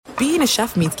being a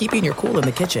chef means keeping your cool in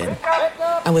the kitchen.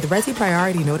 And with Resi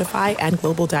Priority Notify and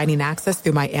Global Dining Access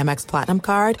through my Amex Platinum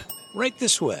card, right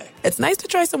this way. It's nice to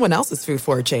try someone else's food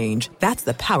for a change. That's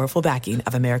the powerful backing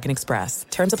of American Express.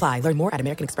 Terms apply. Learn more at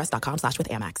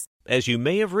americanexpress.com/withAmex. As you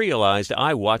may have realized,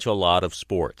 I watch a lot of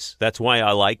sports. That's why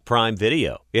I like Prime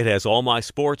Video. It has all my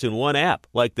sports in one app,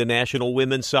 like the National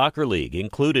Women's Soccer League,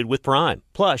 included with Prime.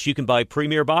 Plus, you can buy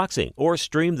Premier Boxing or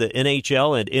stream the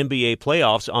NHL and NBA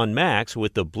playoffs on Max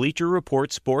with the Bleacher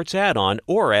Report Sports add-on,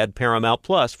 or add Paramount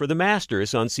Plus for the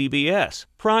Masters on CBS.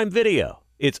 Prime Video.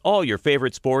 It's all your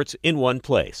favorite sports in one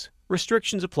place.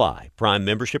 Restrictions apply. Prime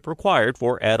membership required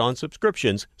for add-on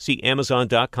subscriptions. See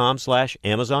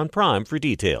Amazon.com/Amazon Prime for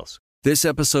details. This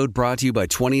episode brought to you by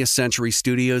 20th Century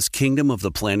Studios' Kingdom of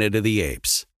the Planet of the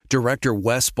Apes. Director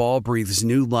Wes Ball breathes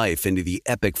new life into the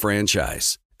epic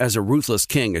franchise. As a ruthless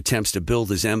king attempts to build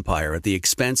his empire at the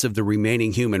expense of the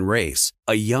remaining human race,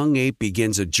 a young ape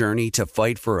begins a journey to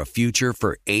fight for a future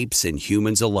for apes and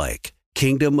humans alike.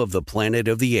 Kingdom of the Planet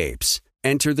of the Apes.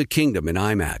 Enter the kingdom in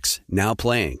IMAX, now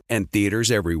playing, and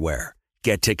theaters everywhere.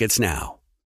 Get tickets now.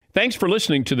 Thanks for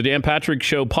listening to the Dan Patrick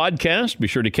Show podcast. Be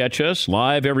sure to catch us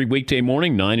live every weekday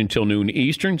morning, 9 until noon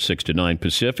Eastern, 6 to 9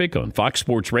 Pacific on Fox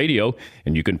Sports Radio.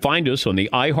 And you can find us on the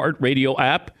iHeartRadio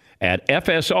app at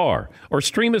FSR, or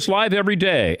stream us live every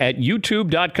day at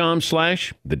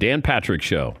youtube.com/The Dan Patrick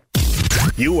Show.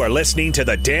 You are listening to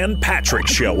the Dan Patrick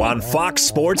Show on Fox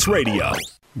Sports Radio.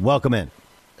 Welcome in.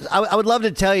 I would love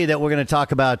to tell you that we're going to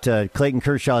talk about Clayton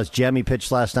Kershaw's gem he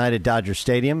pitched last night at Dodger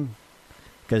Stadium,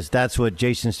 because that's what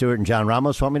Jason Stewart and John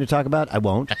Ramos want me to talk about. I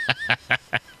won't.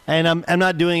 And I'm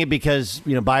not doing it because,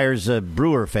 Beyer's a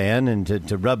Brewer fan, and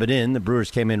to rub it in, the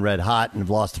Brewers came in red hot and have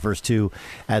lost the first two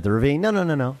at the Ravine.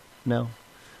 No.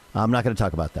 I'm not going to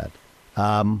talk about that.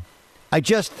 I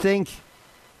just think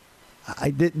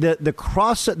the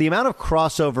amount of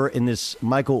crossover in this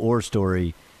Michael Orr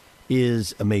story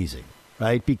is amazing.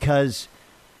 Right, because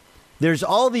there's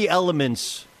all the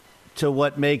elements to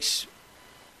what makes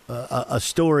a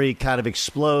story kind of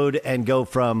explode and go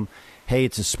from, hey,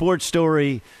 it's a sports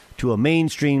story, to a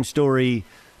mainstream story,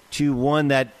 to one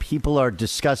that people are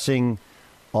discussing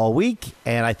all week,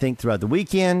 and I think throughout the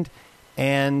weekend.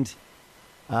 And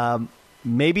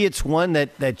maybe it's one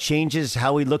that changes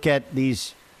how we look at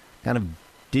these kind of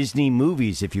Disney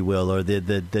movies, if you will, or the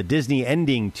Disney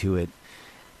ending to it.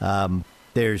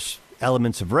 There's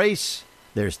elements of race,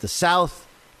 there's the South,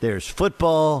 there's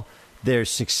football,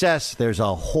 there's success, there's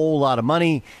a whole lot of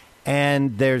money,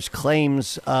 and there's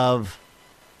claims of,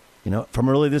 from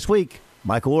early this week,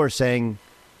 Michael Orr saying,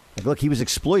 look, he was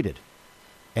exploited,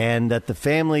 and that the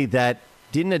family that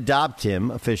didn't adopt him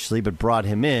officially but brought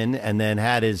him in and then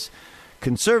had his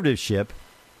conservatorship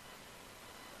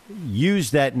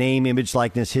used that name, image,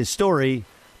 likeness, his story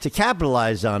to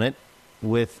capitalize on it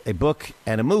with a book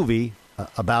and a movie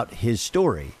about his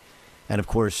story. And of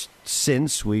course,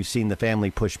 since we've seen the family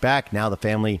push back, now the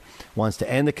family wants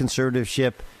to end the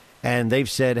conservatorship, and they've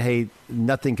said, hey,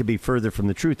 nothing could be further from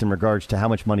the truth in regards to how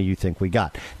much money you think we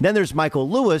got. And then there's Michael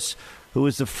Lewis, who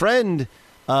is the friend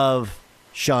of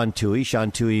Sean Tuohy.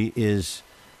 Sean Tuohy is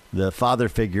the father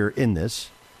figure in this.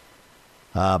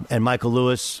 And Michael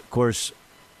Lewis, of course,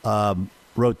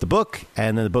 wrote the book,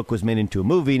 and then the book was made into a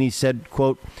movie, and he said,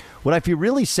 quote, "What I feel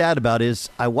really sad about is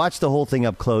I watched the whole thing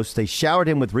up close. They showered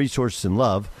him with resources and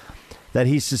love. That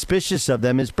he's suspicious of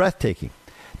them is breathtaking.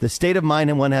 The state of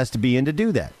mind one has to be in to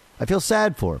do that. I feel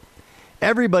sad for him.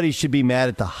 Everybody should be mad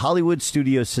at the Hollywood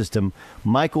studio system.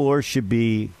 Michael Orr should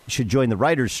join the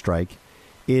writers' strike.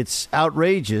 It's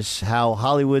outrageous how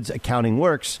Hollywood's accounting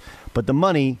works, but the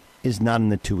money is not in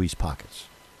the Tuohy's pockets."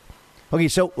 Okay,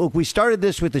 so look, we started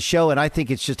this with the show, and I think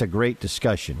it's just a great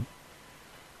discussion.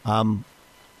 Dan,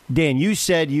 you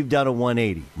said you've done a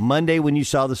 180. Monday, when you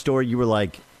saw the story, you were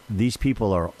like, these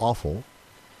people are awful.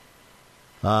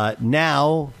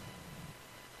 Now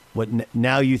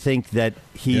you think that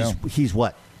he's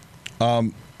what?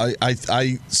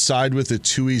 I side with the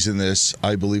Tuohys in this.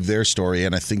 I believe their story,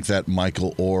 and I think that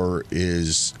Michael Orr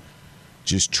is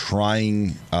just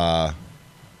trying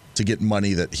to get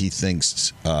money that he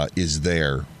thinks is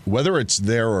there. Whether it's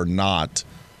there or not,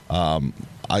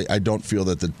 I don't feel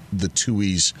that the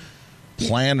Tuohys'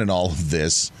 plan in all of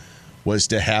this was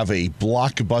to have a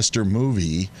blockbuster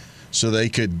movie so they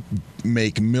could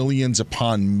make millions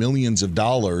upon millions of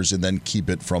dollars and then keep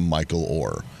it from Michael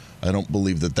Orr. I don't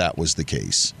believe that was the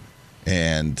case.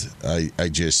 And I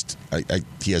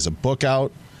he has a book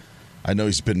out. I know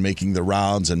he's been making the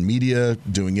rounds on media,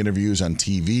 doing interviews on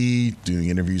TV, doing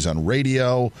interviews on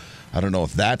radio. I don't know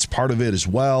if that's part of it as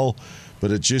well.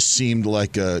 but it just seemed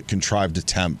like a contrived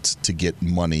attempt to get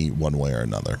money one way or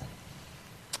another.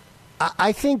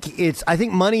 I think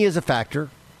money is a factor,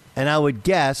 and I would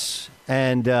guess.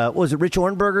 And was it Rich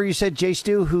Ornberger? You said Jay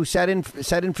Stu, who sat in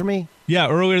for me. Yeah,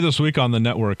 earlier this week on the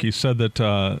network, he said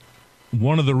that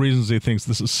one of the reasons he thinks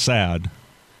this is sad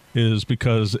is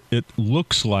because it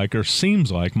looks like or seems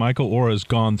like Michael Orr has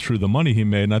gone through the money he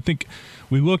made, and I think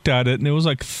we looked at it, and it was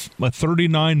like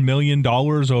 $39 million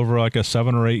over like a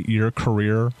 7 or 8 year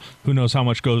career. Who knows how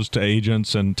much goes to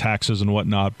agents and taxes and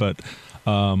whatnot? But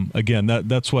again,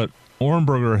 that's what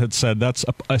Ornberger had said. That's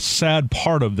a sad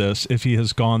part of this if he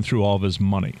has gone through all of his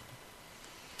money.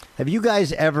 Have you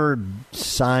guys ever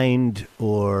signed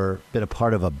or been a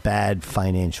part of a bad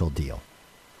financial deal?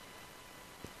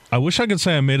 I wish I could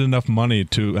say I made enough money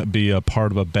to be a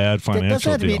part of a bad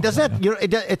financial deal.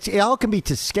 It all can be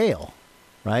to scale,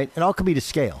 right? It all can be to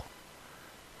scale.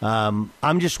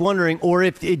 I'm just wondering, or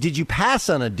did you pass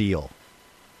on a deal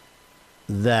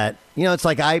that, it's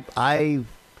like I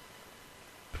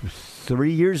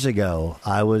 3 years ago,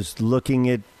 I was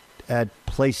looking at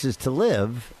places to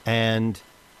live, and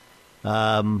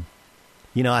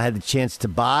I had the chance to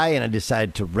buy, and I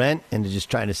decided to rent, and to just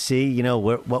trying to see,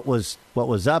 what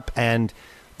was up. And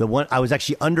I was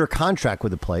actually under contract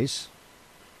with a place,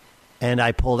 and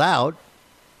I pulled out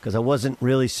because I wasn't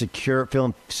really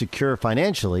feeling secure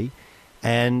financially.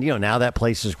 And now that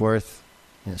place is worth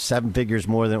 7 figures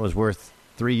more than it was worth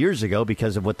 3 years ago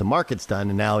because of what the market's done,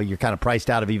 and now you're kind of priced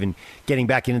out of even getting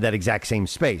back into that exact same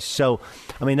space. So,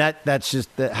 I mean, that's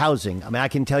just the housing. I mean, I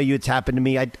can tell you it's happened to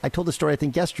me. I told the story, I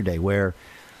think, yesterday, where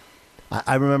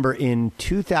I remember in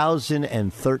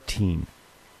 2013,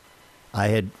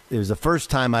 it was the first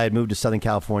time I had moved to Southern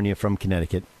California from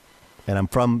Connecticut, and I'm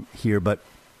from here, but,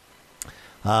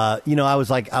 I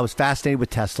was fascinated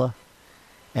with Tesla,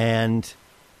 and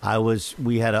I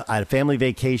had a family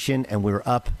vacation, and we were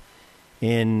up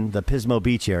in the Pismo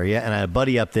Beach area, and I had a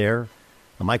buddy up there,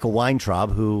 Michael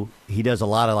Weintraub, who he does a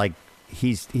lot of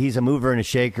he's a mover and a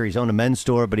shaker. He's owned a men's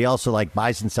store, but he also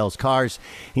buys and sells cars.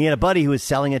 He had a buddy who was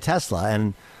selling a Tesla,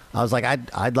 and I was like,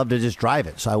 I'd love to just drive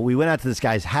it. So we went out to this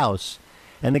guy's house,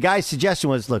 and the guy's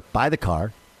suggestion was, look, buy the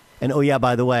car, and oh yeah,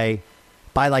 by the way,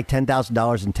 buy like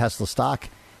 $10,000 in Tesla stock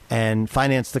and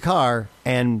finance the car,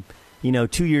 and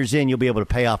 2 years in, you'll be able to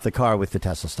pay off the car with the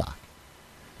Tesla stock.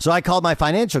 So I called my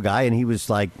financial guy, and he was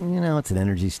like, it's an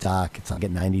energy stock. It's like at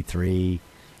 93.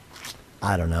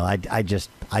 I don't know. I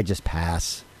just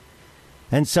pass.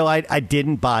 And so I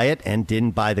didn't buy it and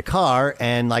didn't buy the car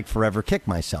and forever kick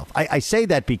myself. I say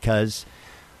that because,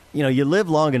 you live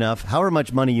long enough, however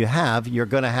much money you have, you're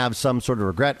going to have some sort of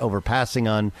regret over passing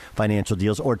on financial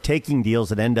deals or taking deals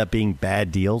that end up being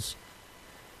bad deals.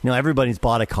 Everybody's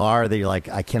bought a car that you're like,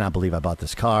 I cannot believe I bought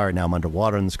this car. Now I'm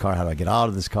underwater in this car. How do I get out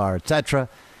of this car, etc.?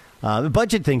 A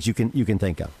bunch of things you can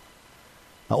think of.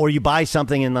 Or you buy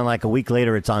something and then a week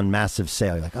later it's on massive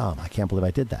sale. You're like, oh, I can't believe I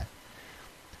did that.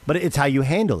 But it's how you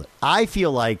handle it. I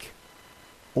feel like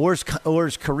Orr's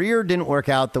career didn't work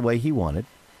out the way he wanted.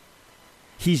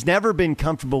 He's never been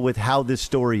comfortable with how this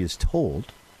story is told,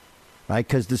 right?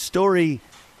 Because the story,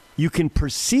 you can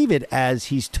perceive it as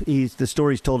the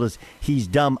story's told us he's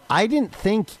dumb. I didn't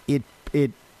think it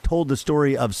told the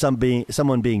story of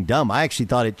someone being dumb. I actually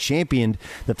thought it championed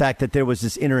the fact that there was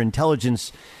this inner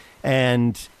intelligence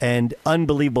and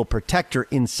unbelievable protector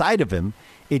inside of him.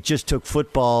 It just took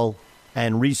football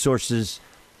and resources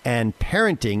and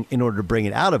parenting in order to bring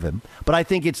it out of him. But I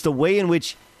think it's the way in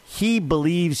which he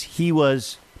believes he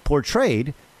was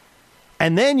portrayed.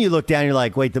 And then you look down and you're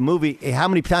like, wait, the movie, how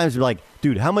many times you're like,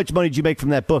 dude, how much money did you make from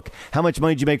that book? How much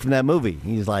money did you make from that movie?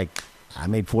 He's like, I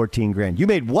made $14,000. You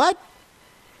made what?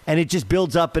 And it just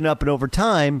builds up and up and over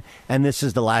time. And this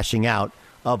is the lashing out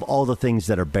of all the things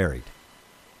that are buried.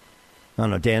 I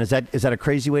don't know, Dan, is that a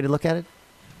crazy way to look at it?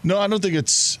 No, I don't think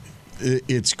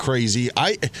it's crazy.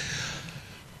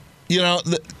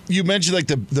 You mentioned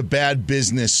the bad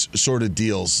business sort of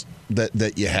deals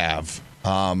that you have.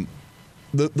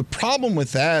 The problem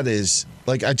with that is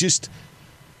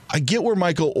I get where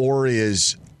Michael Orr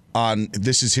is on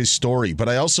this is his story, but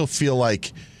I also feel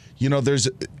like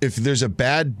if there's a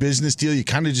bad business deal, you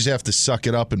kind of just have to suck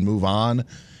it up and move on.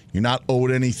 You're not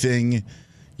owed anything.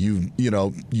 You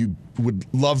would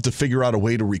love to figure out a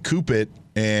way to recoup it,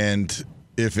 and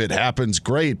if it happens,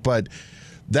 great. But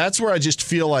that's where I just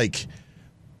feel like,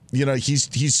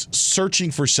 he's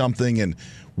searching for something, and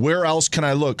where else can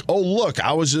I look? Oh, look,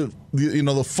 I was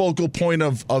the focal point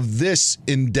of this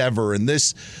endeavor, and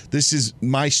this is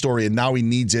my story, and now he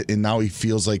needs it, and now he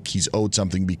feels like he's owed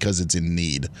something because it's in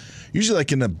need. Usually,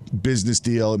 in a business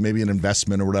deal, maybe an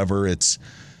investment or whatever, it's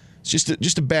it's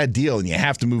just a bad deal, and you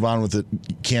have to move on with it.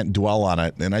 You can't dwell on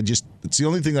it. And it's the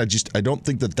only thing I don't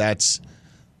think that's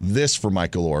this for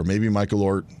Michael Orr. Maybe Michael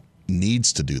Orr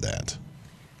needs to do that.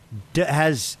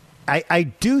 I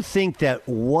do think that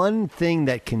one thing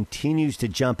that continues to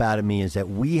jump out at me is that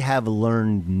we have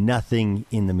learned nothing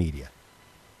in the media.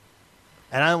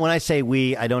 And when I say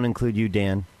we, I don't include you,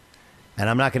 Dan. And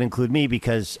I'm not going to include me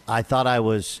because I thought I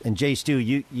was, and Jay Stu,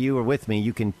 you were with me.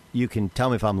 You can tell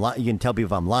me if I'm you can tell people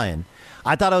if I'm lying.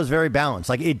 I thought I was very balanced.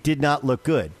 Like, it did not look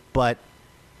good, but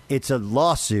it's a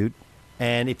lawsuit.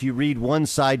 And if you read one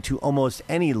side to almost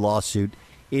any lawsuit,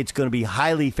 it's going to be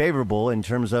highly favorable in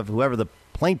terms of whoever the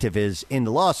plaintiff is in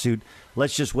the lawsuit.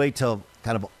 Let's just wait till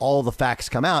kind of all the facts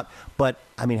come out. But,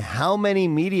 I mean, how many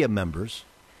media members,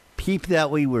 people that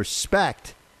we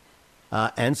respect,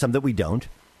 and some that we don't,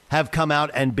 have come out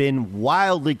and been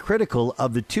wildly critical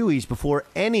of the Tuohys before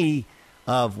any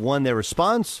of, one, their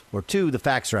response, or two, the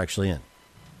facts are actually in?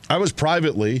 I was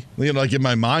privately, like in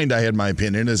my mind, I had my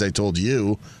opinion, as I told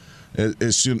you.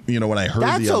 As soon, when I heard the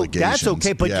allegations. That's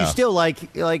okay, but you still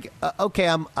okay.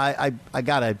 I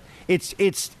gotta.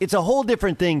 It's a whole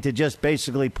different thing to just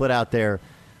basically put out there,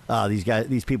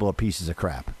 these people are pieces of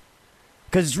crap,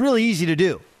 because it's really easy to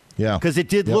do. Yeah, because it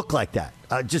did look like that.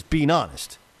 Just being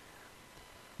honest.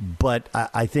 But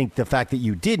I think the fact that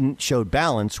you didn't showed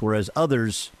balance, whereas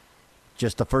others,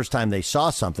 just the first time they saw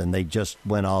something, they just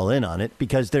went all in on it,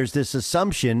 because there's this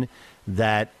assumption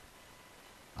that.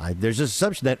 There's this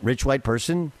assumption that rich white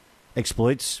person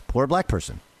exploits poor black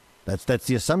person. That's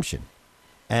the assumption.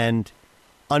 And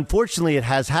unfortunately, it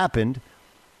has happened.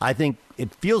 I think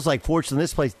it feels like, fortunately, in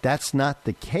this place, that's not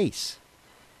the case.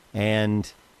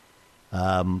 And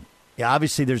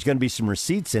obviously, there's going to be some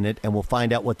receipts in it, and we'll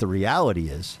find out what the reality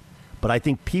is. But I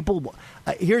think people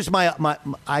here's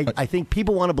I think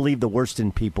people want to believe the worst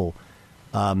in people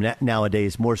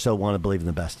nowadays, more so want to believe in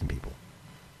the best in people.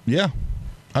 Yeah,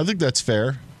 I think that's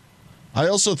fair. I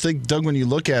also think, Doug, when you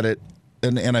look at it,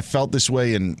 and I felt this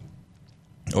way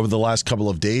over the last couple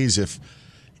of days, if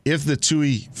the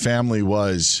Tuohy family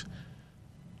was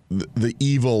the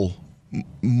evil,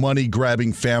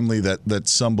 money-grabbing family that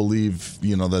some believe,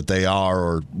 that they are,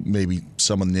 or maybe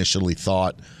some initially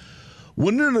thought,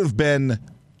 wouldn't it have been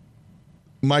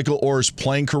Michael Orr's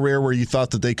playing career where you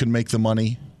thought that they could make the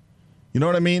money? You know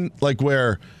what I mean? Like,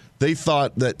 where they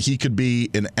thought that he could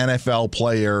be an NFL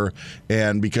player,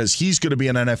 and because he's going to be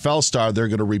an NFL star, they're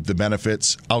going to reap the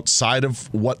benefits outside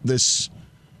of what this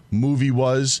movie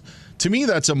was. To me,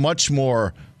 that's a much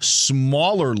more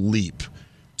smaller leap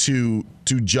to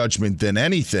judgment than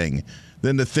anything,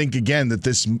 than to think again that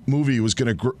this movie was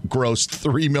going to gross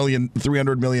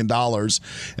 $300 million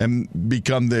and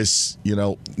become this,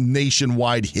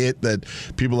 nationwide hit that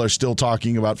people are still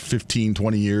talking about 15,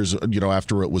 20 years,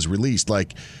 after it was released.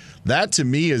 Like, that to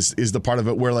me is the part of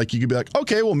it where, like, you could be like,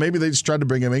 okay, well, maybe they just tried to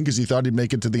bring him in because he thought he'd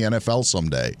make it to the NFL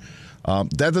someday.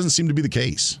 That doesn't seem to be the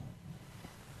case.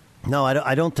 No,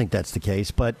 I don't think that's the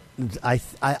case. But I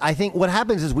think what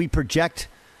happens is we project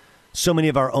so many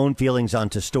of our own feelings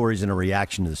onto stories and a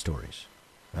reaction to the stories,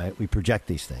 right? We project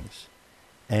these things.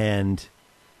 And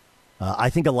I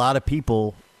think a lot of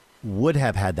people would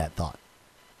have had that thought.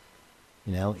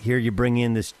 Here you bring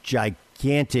in this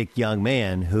gigantic young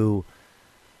man who,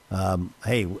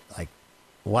 hey, like,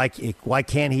 why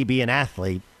can't he be an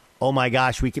athlete? Oh my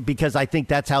gosh, because I think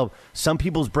that's how some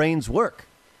people's brains work.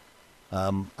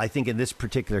 I think in this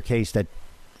particular case that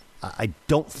I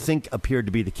don't think appeared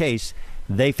to be the case.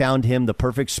 They found him the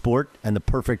perfect sport and the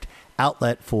perfect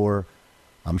outlet for,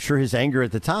 I'm sure, his anger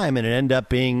at the time, and it ended up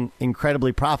being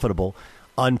incredibly profitable.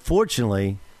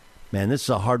 Unfortunately, man, this is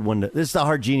a hard one. This is a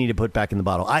hard genie to put back in the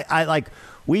bottle.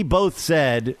 We both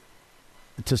said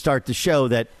to start the show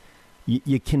that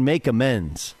you can make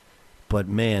amends, but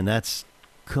man, that's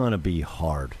gonna be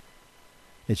hard.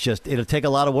 It's just, it'll take a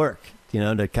lot of work,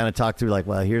 to kind of talk through, like,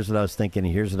 well, here's what I was thinking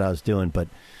and here's what I was doing. But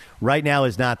right now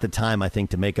is not the time, I think,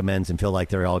 to make amends and feel like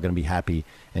they're all going to be happy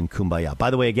and kumbaya. By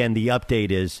the way, again, the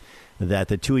update is that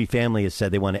the Tuohy family has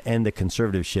said they want to end the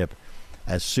conservatorship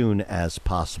as soon as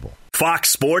possible. Fox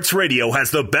Sports Radio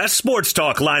has the best sports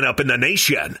talk lineup in the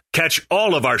nation. Catch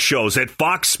all of our shows at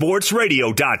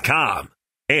foxsportsradio.com.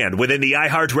 And within the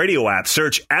iHeartRadio app,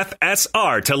 search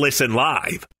FSR to listen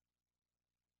live.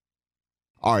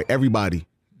 All right, everybody,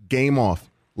 game off.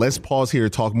 Let's pause here to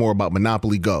talk more about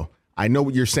Monopoly Go. I know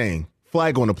what you're saying.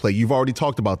 Flag on the play. You've already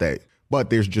talked about that. But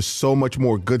there's just so much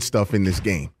more good stuff in this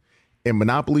game. In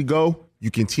Monopoly Go, you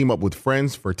can team up with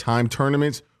friends for timed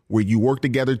tournaments where you work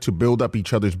together to build up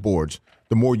each other's boards.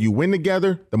 The more you win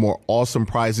together, the more awesome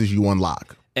prizes you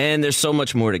unlock. And there's so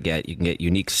much more to get. You can get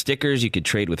unique stickers. You could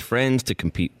trade with friends to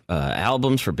compete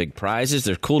albums for big prizes.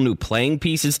 There's cool new playing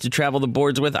pieces to travel the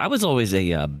boards with. I was always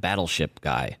a Battleship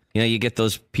guy. You know, you get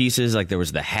those pieces, like there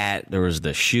was the hat, there was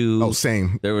the shoe. Oh,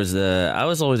 same. I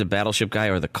was always a Battleship guy,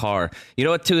 or the car. You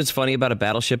know what, too, is funny about a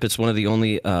Battleship? It's one of the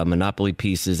only Monopoly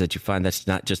pieces that you find that's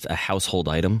not just a household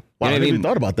item. Wow, You know I never even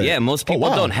thought about that. Yeah, most people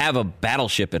wow. don't have a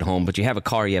Battleship at home, but you have a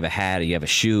car, you have a hat, you have a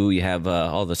shoe, you have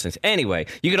all those things. Anyway,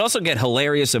 you could also get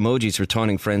hilarious emojis for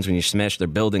taunting friends when you smash their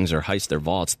buildings or heist their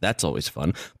vaults. That's always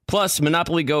fun. Plus,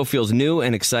 Monopoly Go feels new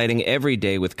and exciting every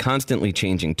day with constantly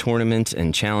changing tournaments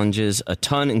and challenges. A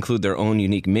ton include their own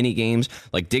unique mini games,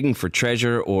 like digging for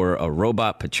treasure or a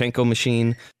robot Pachinko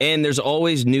machine. And there's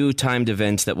always new timed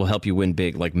events that will help you win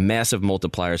big, like massive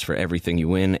multipliers for everything you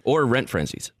win, or rent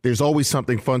frenzies. There's always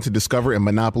something fun to discover in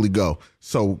Monopoly Go.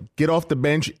 So get off the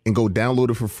bench and go download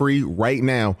it for free right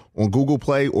now on Google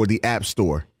Play or the App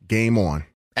Store. Game on.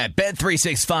 At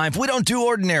Bet365, we don't do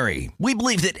ordinary. We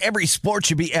believe that every sport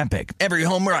should be epic. Every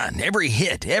home run, every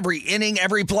hit, every inning,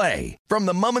 every play. From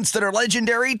the moments that are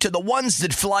legendary to the ones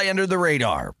that fly under the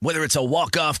radar. Whether it's a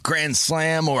walk-off grand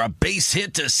slam or a base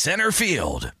hit to center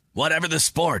field. Whatever the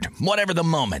sport, whatever the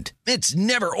moment, it's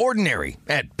never ordinary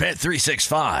at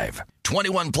Bet365.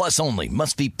 21 plus only.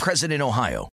 Must be present in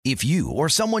Ohio. If you or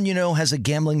someone you know has a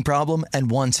gambling problem and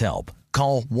wants help,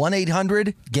 call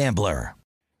 1-800-GAMBLER.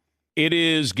 It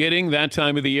is getting that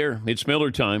time of the year. It's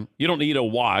Miller time. You don't need a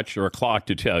watch or a clock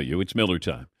to tell you. It's Miller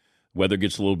time. Weather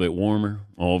gets a little bit warmer.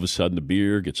 All of a sudden, the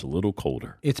beer gets a little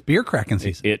colder. It's beer cracking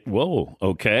season. Whoa,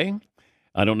 okay.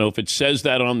 I don't know if it says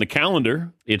that on the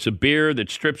calendar. It's a beer that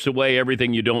strips away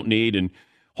everything you don't need and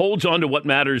holds on to what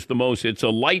matters the most. It's a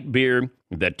light beer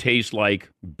that tastes like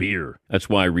beer. That's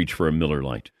why I reach for a Miller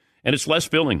Lite. And it's less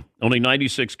filling, only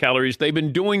 96 calories. They've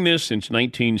been doing this since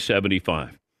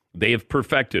 1975. They have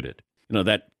perfected it. You know,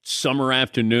 that summer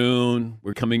afternoon,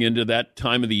 we're coming into that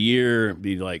time of the year,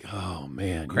 be like, oh,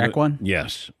 man. Crack one?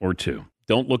 Yes, or two.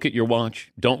 Don't look at your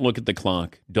watch. Don't look at the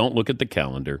clock. Don't look at the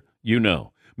calendar. You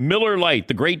know. Miller Lite,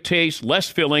 the great taste, less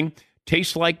filling,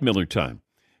 tastes like Miller time.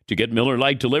 To get Miller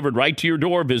Lite delivered right to your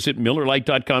door, visit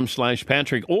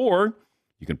MillerLite.com/Patrick, or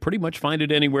you can pretty much find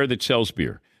it anywhere that sells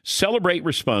beer. Celebrate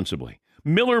responsibly.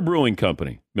 Miller Brewing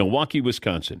Company, Milwaukee,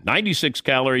 Wisconsin. 96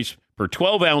 calories per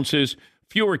 12 ounces,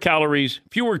 fewer calories,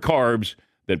 fewer carbs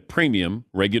than premium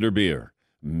regular beer.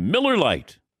 Miller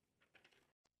Lite.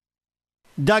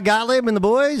 Doug Gottlieb and the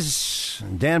boys.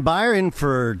 Dan Beyer in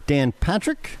for Dan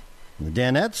Patrick. The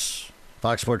Danettes,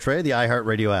 Fox Sports Radio, the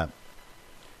iHeartRadio app.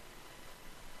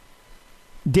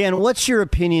 Dan, what's your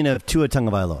opinion of Tua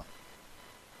Tagovailoa?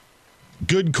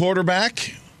 Good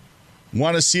quarterback.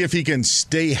 Want to see if he can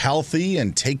stay healthy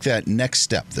and take that next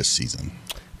step this season.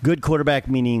 Good quarterback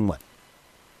meaning what?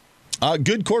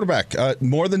 Good quarterback.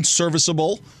 More than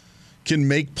serviceable. Can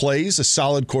make plays. A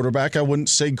solid quarterback. I wouldn't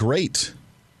say great.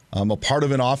 A part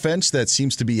of an offense that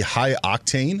seems to be high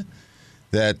octane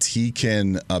that he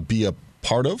can be a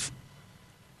part of.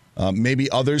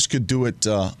 Maybe others could do it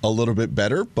a little bit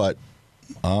better, but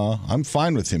I'm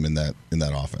fine with him in that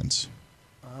offense.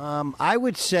 I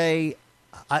would say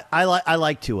I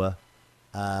like Tua.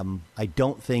 I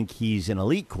don't think he's an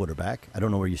elite quarterback. I don't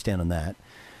know where you stand on that.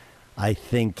 I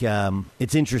think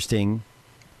it's interesting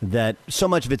that so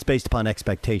much of it's based upon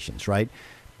expectations, right?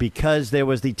 Because there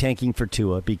was the tanking for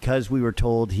Tua, because we were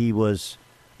told he was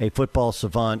a football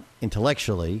savant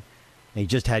intellectually, and he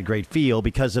just had great feel,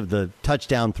 because of the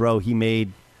touchdown throw he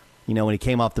made, you know, when he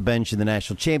came off the bench in the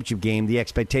national championship game, the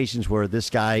expectations were this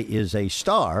guy is a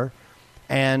star,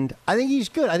 and I think he's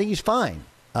good. I think he's fine.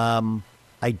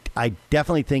 I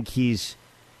definitely think he's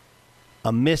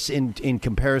a miss in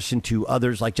comparison to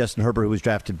others like Justin Herbert, who was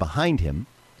drafted behind him.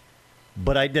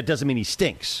 But that doesn't mean he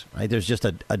stinks, right? There's just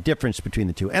a difference between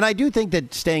the two. And I do think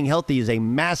that staying healthy is a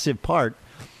massive part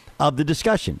of the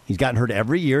discussion. He's gotten hurt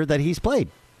every year that he's played,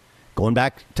 going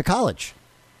back to college.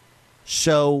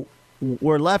 So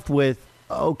we're left with,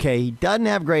 okay, he doesn't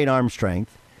have great arm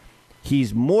strength.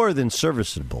 He's more than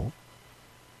serviceable.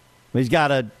 He's got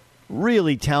a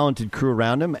really talented crew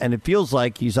around him, and it feels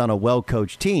like he's on a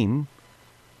well-coached team.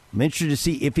 I'm interested to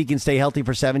see if he can stay healthy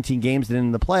for 17 games and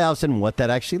in the playoffs and what that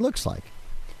actually looks like.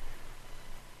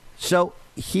 So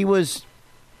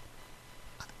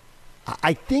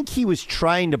I think he was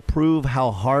trying to prove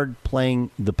how hard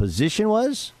playing the position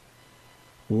was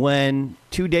when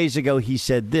 2 days ago he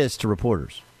said this to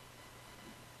reporters.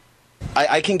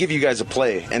 I can give you guys a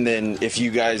play, and then if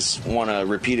you guys want to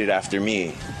repeat it after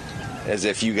me, as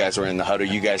if you guys were in the huddle,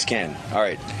 you guys can. All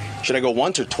right. Should I go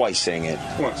once or twice saying it?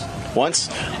 Once. Once?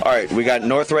 All right, we got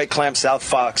North Right Clamp, South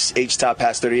Fox, H-Top,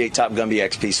 Pass 38, Top Gumby,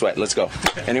 XP Sweat. Let's go.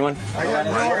 Anyone? I got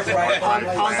North Right on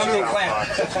Clamp.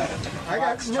 I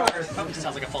got North.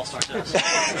 Sounds like a false start.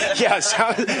 Yeah,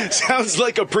 sounds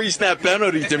like a pre-snap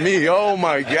penalty to me. Oh,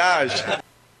 my gosh.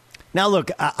 Now,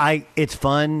 look, it's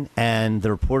fun, and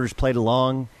the reporters played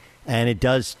along, and it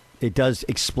does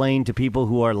explain to people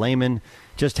who are laymen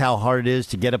just how hard it is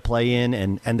to get a play in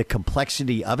and the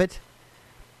complexity of it.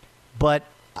 But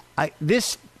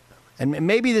and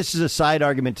maybe this is a side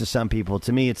argument to some people.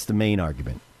 To me, it's the main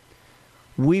argument.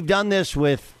 We've done this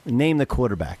with name the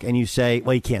quarterback, and you say,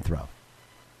 well, he can't throw.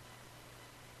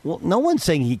 Well, no one's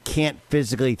saying he can't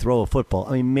physically throw a football.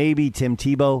 I mean, maybe Tim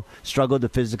Tebow struggled to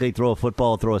physically throw a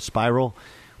football, throw a spiral,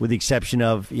 with the exception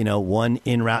of, one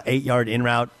 8-yard in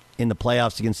route in the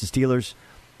playoffs against the Steelers.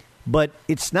 But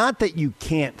it's not that you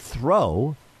can't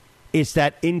throw. It's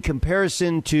that in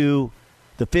comparison to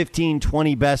the 15,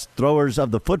 20 best throwers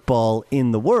of the football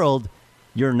in the world,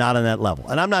 you're not on that level.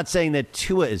 And I'm not saying that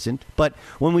Tua isn't, but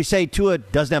when we say Tua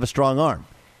doesn't have a strong arm,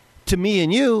 to me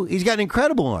and you, he's got an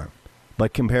incredible arm.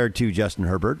 But compared to Justin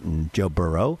Herbert and Joe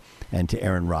Burrow and to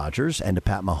Aaron Rodgers and to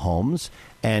Pat Mahomes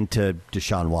and to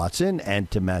Deshaun Watson and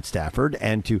to Matt Stafford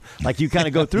and to, you kind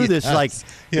of go through this,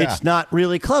 it's not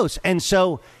really close. And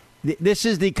so this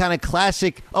is the kind of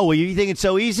classic, you think it's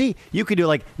so easy? You can do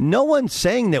it. No one's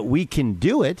saying that we can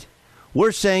do it.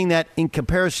 We're saying that in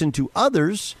comparison to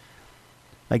others,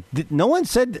 no one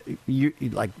said,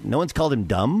 no one's called him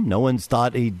dumb. No one's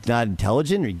thought he's not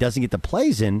intelligent or he doesn't get the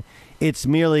plays in. It's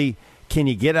merely, can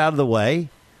you get out of the way?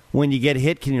 When you get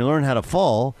hit, can you learn how to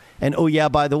fall? And,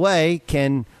 by the way,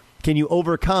 can you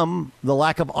overcome the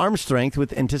lack of arm strength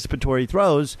with anticipatory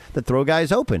throws that throw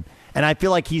guys open? And I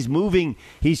feel like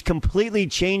he's completely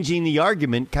changing the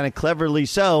argument, kind of cleverly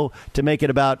so, to make it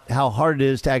about how hard it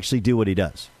is to actually do what he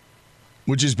does.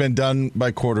 Which has been done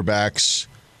by quarterbacks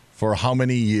for how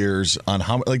many years on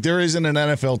how, there isn't an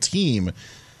NFL team.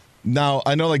 Now,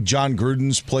 I know John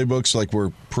Gruden's playbooks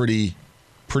were pretty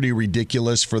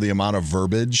ridiculous for the amount of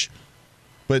verbiage,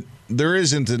 but there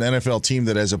isn't an NFL team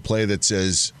that has a play that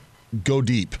says go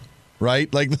deep, right?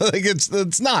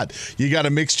 It's not. You got a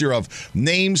mixture of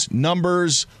names,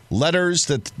 numbers, letters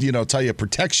that tell you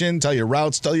protection, tell you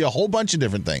routes, tell you a whole bunch of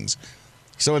different things.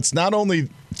 So it's not only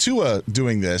Tua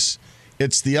doing this,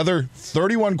 it's the other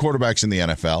 31 quarterbacks in the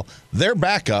NFL, their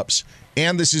backups,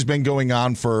 and this has been going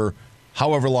on for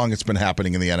however long it's been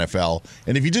happening in the NFL.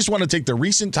 And if you just want to take the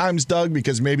recent times, Doug,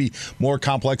 because maybe more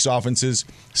complex offenses,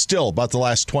 still about the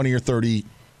last 20 or 30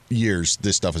 years,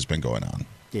 this stuff has been going on.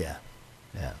 Yeah.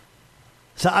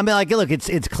 So, I mean, look,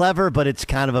 it's clever, but it's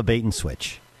kind of a bait and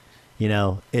switch.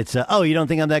 It's, you don't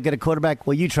think I'm that good a quarterback?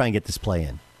 Well, you try and get this play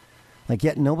in.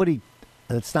 Nobody,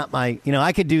 that's not my,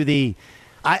 I could do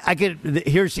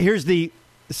here's the,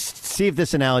 see if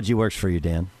this analogy works for you,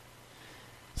 Dan.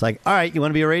 It's all right, you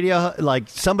want to be a radio?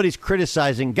 Somebody's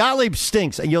criticizing, Gottlieb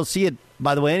stinks. And you'll see it,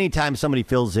 by the way, anytime somebody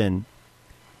fills in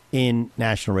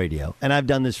national radio. And I've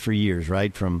done this for years,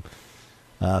 right? From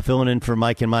filling in for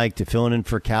Mike and Mike to filling in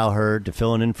for Cowherd to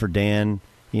filling in for Dan,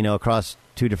 across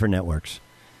 2 different networks.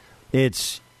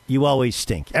 It's, you always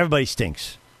stink. Everybody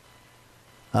stinks.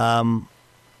 But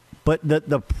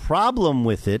the problem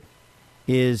with it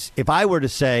is if I were to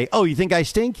say, you think I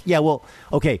stink? Yeah, well,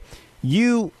 okay,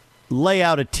 you lay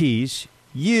out a tease.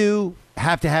 You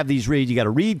have to have these reads. You got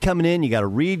a read coming in. You got a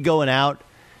read going out.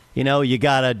 You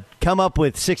got to come up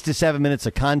with 6 to 7 minutes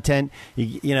of content.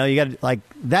 You got to,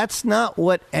 that's not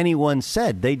what anyone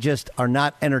said. They just are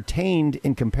not entertained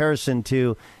in comparison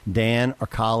to Dan or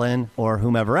Colin or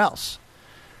whomever else.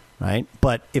 Right.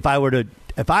 But if I were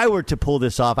to pull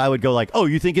this off, I would go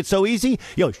you think it's so easy?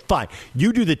 Fine.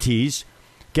 You do the tease.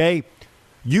 Okay.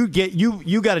 You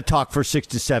got to talk for 6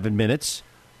 to 7 minutes.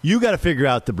 You got to figure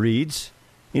out the breeds.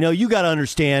 You got to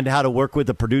understand how to work with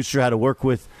a producer, how to work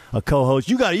with a co-host.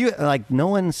 No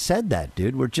one said that,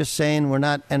 dude. We're just saying we're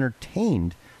not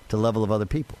entertained to the level of other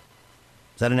people.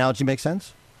 Does that analogy make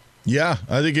sense? Yeah,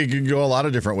 I think it could go a lot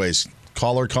of different ways.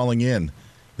 Caller calling in.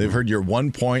 They've heard your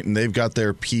one point and they've got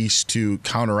their piece to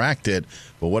counteract it.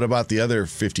 But what about the other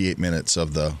 58 minutes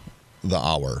of the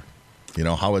hour?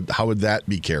 How would that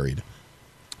be carried?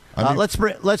 Let's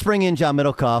bring in John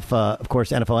Middlecoff, of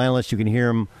course, NFL analyst. You can hear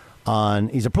him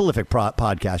he's a prolific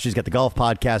podcast. He's got the golf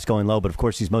podcast going low, but of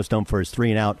course he's most known for his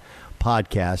 3 and Out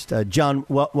podcast. John,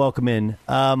 welcome in.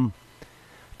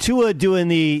 Tua doing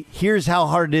the here's how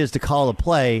hard it is to call a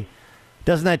play.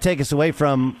 Doesn't that take us away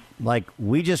from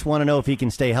we just want to know if he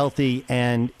can stay healthy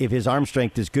and if his arm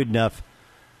strength is good enough,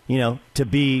 to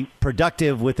be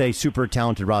productive with a super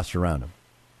talented roster around him?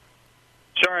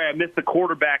 Sorry, I missed the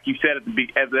quarterback you said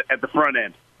at the front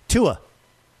end. Tua.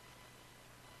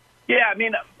 Yeah, I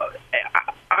mean,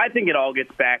 I think it all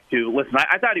gets back to, listen,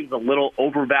 I thought he was a little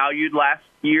overvalued last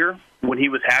year when he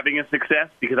was having a success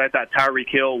because I thought Tyreek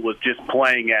Hill was just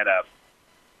playing at a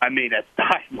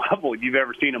high level you've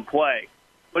ever seen him play.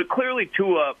 But clearly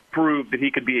Tua proved that he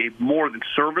could be a more than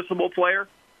serviceable player.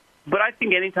 But I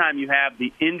think anytime you have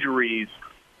the injuries,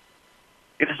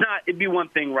 it'd be one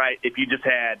thing, right, if you just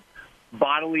had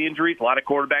bodily injuries, a lot of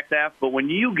quarterbacks have, but when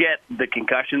you get the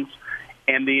concussions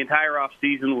and the entire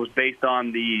offseason was based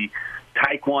on the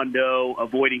taekwondo,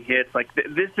 avoiding hits, like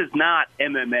this is not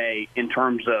MMA in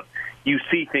terms of you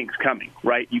see things coming,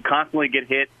 right? You constantly get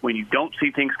hit when you don't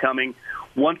see things coming.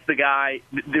 Once the guy,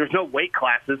 there's no weight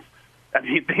classes. I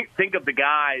mean, think of the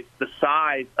guys, the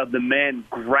size of the men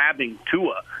grabbing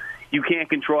Tua. You can't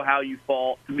control how you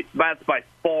fall. That's by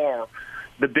far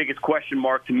the biggest question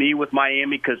mark to me with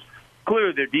Miami because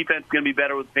clearly their defense is going to be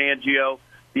better with Fangio.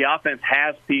 The offense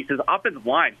has pieces. Offensive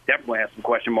line definitely has some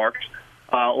question marks,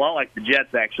 a lot like the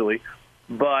Jets, actually.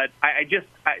 But I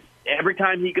every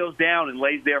time he goes down and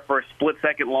lays there for a split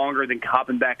second longer than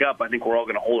hopping back up, I think we're all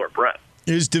going to hold our breath.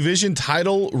 Is division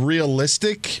title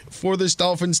realistic for this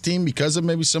Dolphins team because of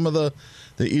maybe some of the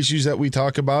issues that we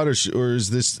talk about, or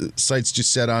is this sights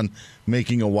just set on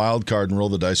making a wild card and roll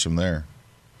the dice from there?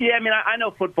 Yeah, I mean, I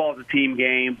know football is a team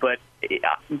game, but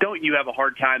don't you have a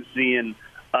hard time seeing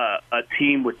a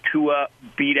team with Tua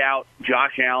beat out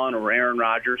Josh Allen or Aaron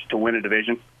Rodgers to win a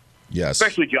division? Yes.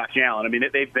 Especially Josh Allen. I mean,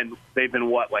 they've been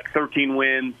what, like 13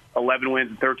 wins, 11 wins,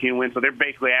 and 13 wins, so they're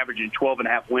basically averaging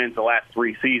 12.5 wins the last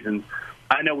 3 seasons.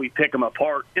 I know we pick them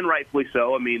apart, and rightfully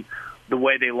so. I mean, the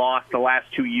way they lost the last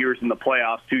 2 years in the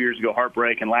playoffs, 2 years ago,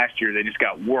 heartbreak, and last year they just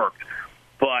got worked.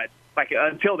 But like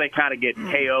until they kind of get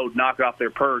KO'd, knocked off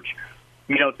their perch,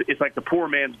 you know, it's like the poor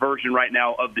man's version right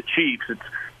now of the Chiefs.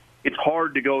 It's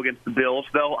hard to go against the Bills,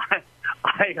 though.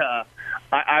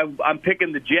 I'm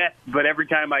picking the Jets, but every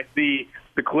time I see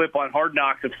the clip on Hard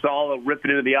Knocks of Saleh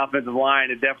ripping into the offensive line,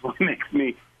 it definitely makes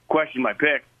me question my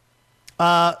pick.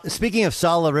 Speaking of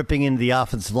Saleh ripping into the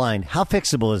offensive line, how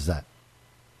fixable is that?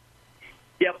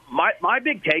 Yeah, my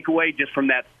big takeaway just from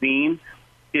that scene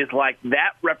is like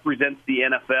that represents the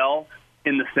NFL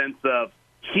in the sense of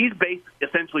he's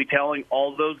essentially telling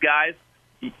all those guys,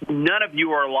 none of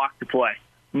you are locked to play.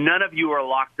 None of you are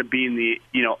locked to be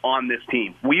on this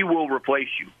team. We will replace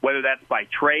you, whether that's by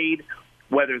trade,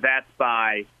 whether that's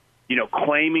by,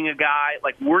 claiming a guy.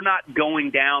 Like, we're not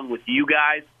going down with you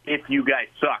guys if you guys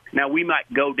suck. Now, we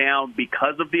might go down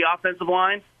because of the offensive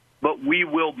line, but we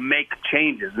will make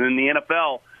changes. And in the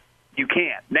NFL, you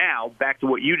can't. Now, back to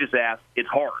what you just asked, it's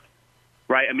hard,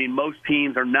 right? I mean, most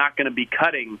teams are not going to be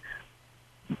cutting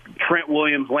Trent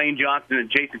Williams, Lane Johnson, and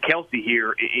Jason Kelsey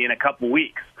here in a couple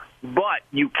weeks. But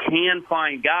you can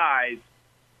find guys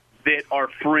that are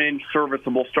fringe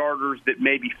serviceable starters that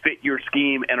maybe fit your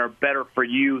scheme and are better for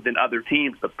you than other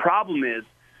teams. The problem is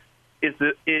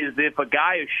if a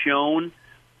guy is shown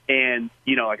and,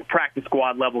 like a practice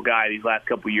squad level guy these last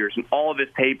couple of years, and all of his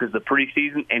tape is the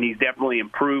preseason, and he's definitely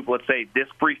improved, let's say, this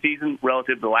preseason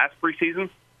relative to the last preseason,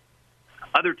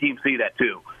 other teams see that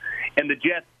too. And the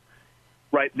Jets,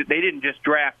 right, they didn't just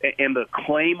draft, and the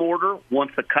claim order,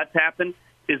 once the cuts happen,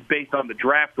 is based on the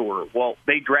draft order. Well,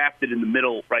 they drafted in the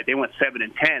middle, right? They went 7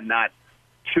 and 10, not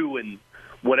 2 and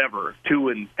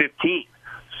 15.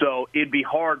 So it'd be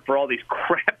hard for all these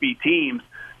crappy teams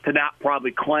to not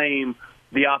probably claim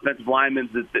the offensive linemen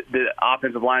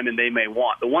they may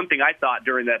want. The one thing I thought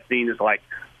during that scene is like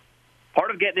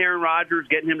part of getting Aaron Rodgers,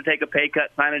 getting him to take a pay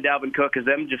cut, signing Dalvin Cook, is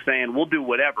them just saying we'll do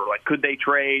whatever. Like, could they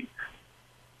trade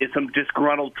some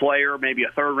disgruntled player, maybe a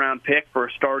 3rd-round pick for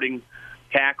a starting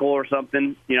tackle or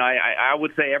something? I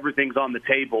would say everything's on the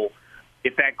table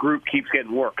if that group keeps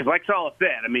getting work. Because like Saleh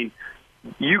said, I mean,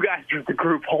 you guys are the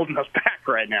group holding us back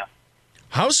right now.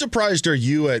 How surprised are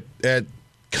you at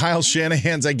Kyle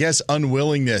Shanahan's, I guess,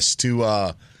 unwillingness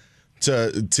to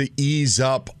ease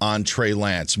up on Trey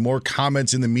Lance? More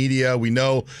comments in the media. We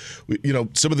know,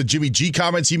 some of the Jimmy G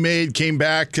comments he made came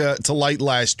back to light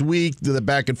last week, to the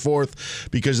back and forth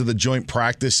because of the joint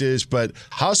practices. But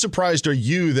how surprised are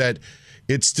you that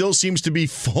it still seems to be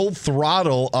full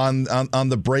throttle on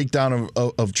the breakdown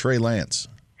of Trey Lance?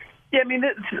 Yeah, I mean,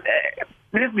 this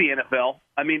is the NFL.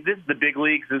 I mean, this is the big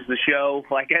leagues. This is the show.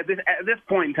 Like, at this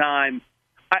point in time,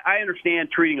 I understand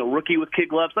treating a rookie with kid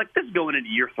gloves. Like, this is going into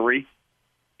year 3.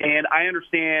 And I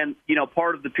understand,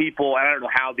 part of the people, and I don't know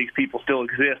how these people still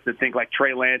exist, that think like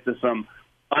Trey Lance is some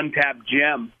untapped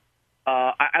gem.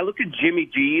 I looked at Jimmy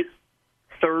G's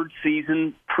 3rd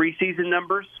season preseason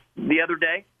numbers the other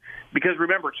day. Because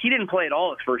remember, he didn't play at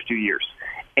all his first 2 years.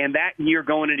 And that year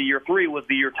going into year 3 was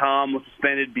the year Tom was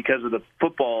suspended because of the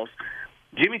footballs.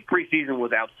 Jimmy's preseason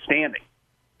was outstanding.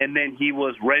 And then he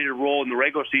was ready to roll in the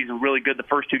regular season, really good the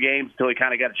first 2 games until he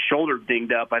kind of got his shoulder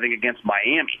dinged up, I think, against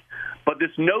Miami. But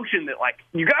this notion that, like,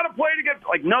 you got to play to get –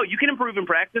 like, no, you can improve in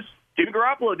practice. Jimmy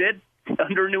Garoppolo did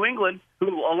under New England, who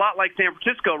a lot like San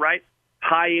Francisco, right?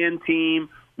 High-end team,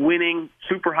 winning,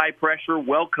 super high pressure,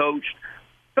 well-coached.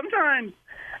 Sometimes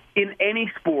in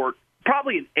any sport,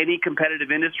 probably in any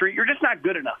competitive industry, you're just not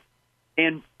good enough.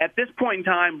 And at this point in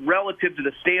time, relative to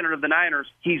the standard of the Niners,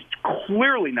 he's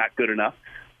clearly not good enough.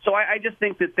 So I just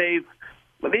think that they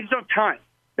just don't have time.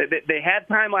 They had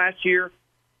time last year.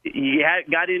 He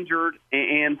got injured,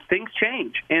 and things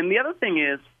change. And the other thing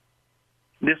is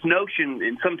this notion,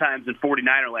 and sometimes in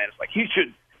 49er land, it's like he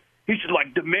should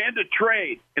like demand a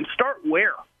trade and start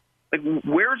where? Like,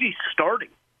 where is he starting?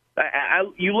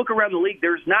 You look around the league,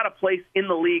 there's not a place in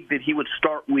the league that he would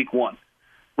start week 1.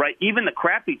 Right? Even the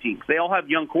crappy teams, they all have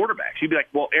young quarterbacks. You'd be like,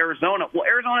 well, Arizona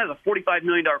has a $45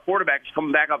 million quarterback who's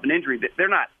coming back off an injury. They're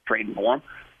not trading for him.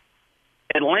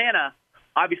 Atlanta,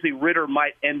 obviously Ritter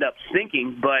might end up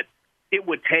sinking, but it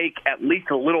would take at least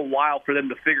a little while for them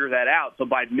to figure that out, so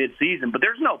by midseason. But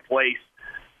there's no place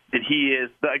that he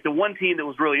is. Like, the one team that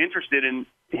was really interested in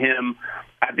him,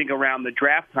 I think, around the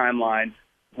draft timeline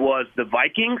was the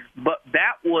Vikings, but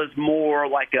that was more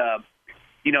like a,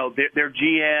 you know, their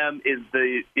GM is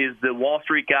the Wall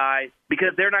Street guy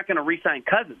because they're not going to re-sign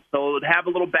Cousins. So it would have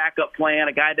a little backup plan,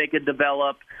 a guy they could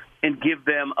develop and give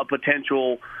them a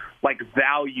potential, like,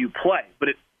 value play. But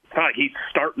it's not like he's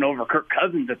starting over Kirk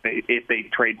Cousins if they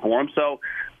trade for him. So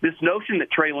this notion that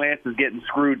Trey Lance is getting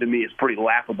screwed to me is pretty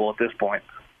laughable at this point.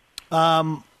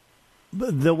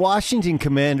 The Washington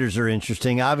Commanders are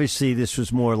interesting. Obviously, this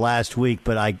was more last week,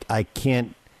 but I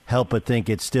can't help but think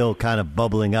it's still kind of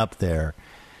bubbling up there.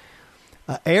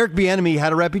 Eric Bieniemy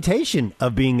had a reputation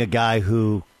of being a guy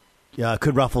who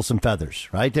could ruffle some feathers,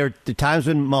 right? There are times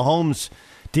when Mahomes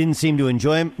didn't seem to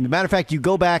enjoy him. As a matter of fact, you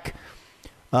go back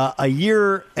a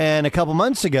year and a couple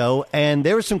months ago, and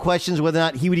there were some questions whether or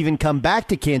not he would even come back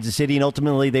to Kansas City, and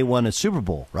ultimately they won a Super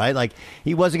Bowl, right? Like,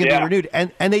 he wasn't going to be renewed.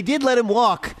 And they did let him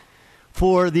walk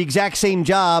for the exact same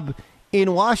job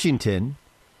in Washington.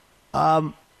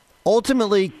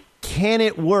 Ultimately, can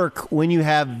it work when you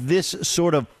have this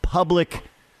sort of public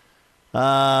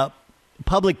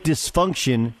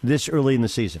dysfunction this early in the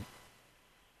season?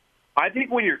 I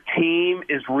think when your team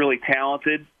is really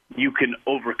talented, you can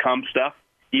overcome stuff,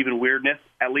 even weirdness,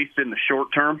 at least in the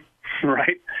short term,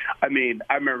 right? I mean,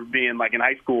 I remember being like in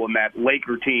high school and that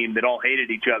Laker team that all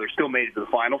hated each other still made it to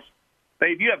the finals.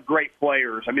 If you have great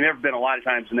players, I mean, there have been a lot of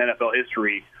times in NFL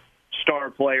history, star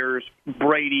players.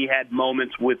 Brady had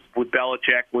moments with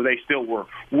Belichick where they still were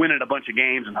winning a bunch of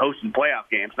games and hosting playoff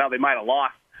games. Now, they might have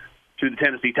lost to the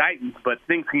Tennessee Titans, but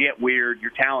things can get weird. Your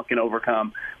talent can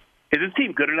overcome. Is this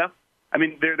team good enough? I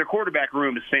mean, their quarterback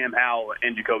room is Sam Howell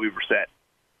and Jacoby Brissett.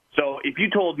 So if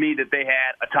you told me that they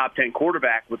had a top 10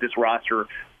 quarterback with this roster,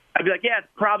 I'd be like, yeah, it's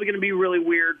probably going to be really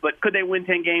weird, but could they win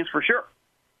 10 games for sure?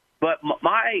 But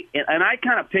I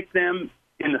kind of picked them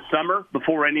in the summer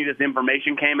before any of this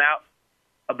information came out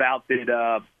about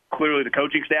that clearly the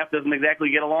coaching staff doesn't exactly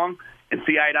get along and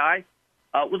see eye to eye.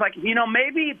 Was like, you know,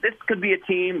 maybe this could be a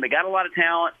team. They got a lot of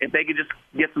talent if they could just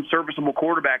get some serviceable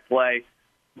quarterback play.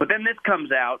 But then this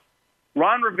comes out.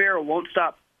 Ron Rivera won't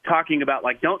stop talking about,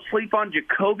 like, don't sleep on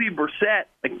Jacoby Brissett.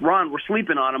 Like, Ron, we're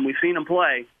sleeping on him. We've seen him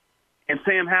play. And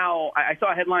Sam Howell, I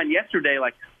saw a headline yesterday,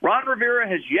 like, Ron Rivera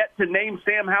has yet to name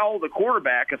Sam Howell the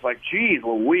quarterback. It's like, geez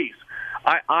Louise.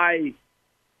 I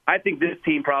think this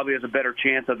team probably has a better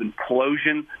chance of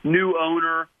implosion. New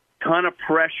owner, ton of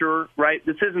pressure, right?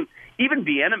 This isn't even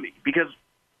Bieniemy, because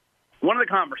one of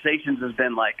the conversations has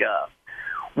been like,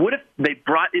 what if they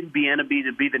brought in Bieniemy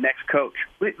to be the next coach?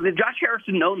 Josh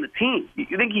Harrison owned the team.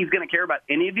 You think he's going to care about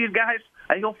any of these guys?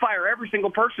 I think he'll fire every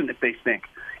single person if they stink.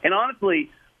 And honestly,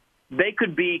 they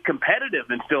could be competitive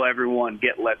and still everyone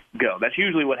get let go. That's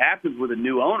usually what happens with a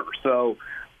new owner. So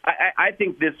I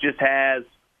think this just has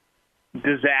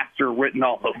disaster written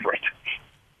all over it.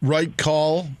 Right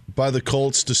call by the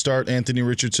Colts to start Anthony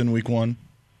Richardson week 1?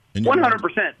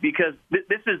 100%, because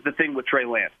this is the thing with Trey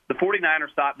Lance. The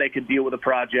 49ers thought they could deal with a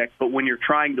project, but when you're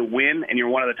trying to win and you're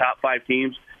one of the top 5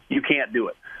 teams, you can't do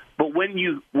it. But when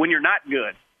you're not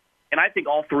good, and I think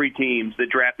all 3 teams that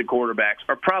drafted quarterbacks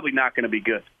are probably not going to be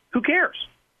good, who cares?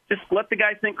 Just let the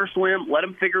guy sink or swim. Let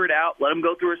him figure it out. Let him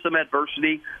go through some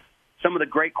adversity. Some of the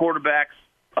great quarterbacks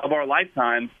of our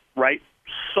lifetime, right,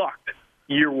 sucked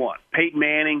year 1. Peyton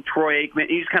Manning, Troy Aikman.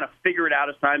 You just kind of figure it out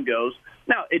as time goes.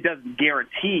 Now, it doesn't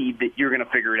guarantee that you're going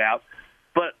to figure it out,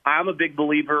 but I'm a big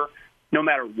believer no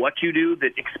matter what you do,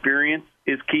 that experience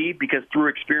is key, because through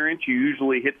experience you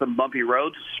usually hit some bumpy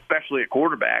roads, especially at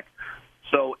quarterback.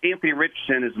 So Anthony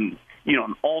Richardson is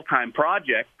an all-time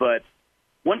project, but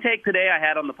one take today I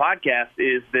had on the podcast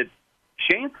is that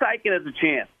Shane Steichen has a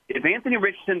chance. If Anthony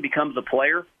Richardson becomes a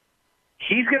player,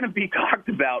 he's going to be talked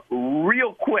about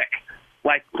real quick,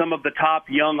 like some of the top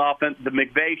young offense, the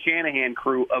McVay-Shanahan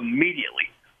crew immediately,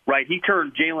 right? He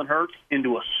turned Jalen Hurts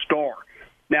into a star.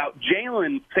 Now,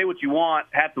 Jalen, say what you want,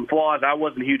 had some flaws. I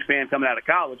wasn't a huge fan coming out of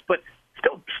college, but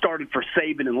still started for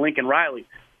Saban and Lincoln Riley.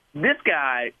 This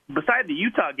guy, beside the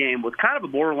Utah game, was kind of a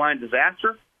borderline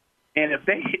disaster. And if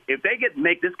they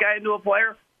make this guy into a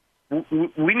player,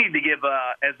 we need to give,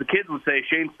 as the kids would say,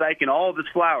 Shane Steichen all of his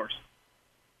flowers.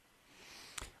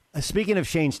 Speaking of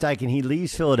Shane Steichen, he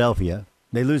leaves Philadelphia.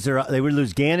 They would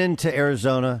lose Gannon to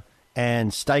Arizona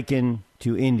and Steichen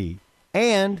to Indy,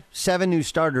 and 7 new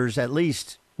starters at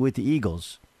least with the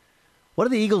Eagles. What do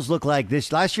the Eagles look like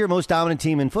this last year? Most dominant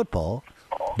team in football,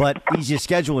 but easiest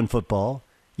schedule in football.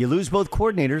 You lose both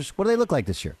coordinators. What do they look like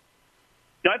this year?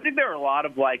 I think there are a lot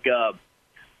of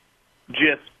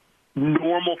just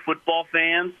normal football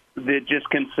fans that just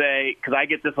can say, because I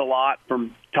get this a lot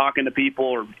from talking to people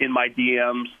or in my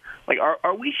DMs, like,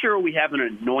 are we sure we haven't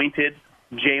anointed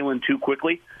Jalen too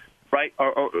quickly, right?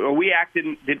 Are we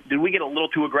acting, did we get a little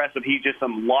too aggressive? He's just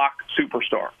some lock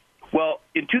superstar. Well,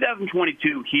 in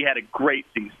 2022, he had a great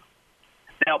season.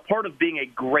 Now, part of being a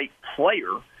great player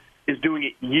is doing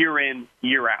it year in,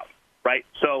 year out, right?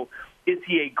 So is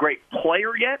he a great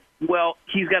player yet? Well,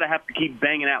 he's got to have to keep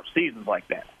banging out seasons like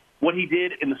that. What he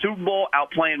did in the Super Bowl,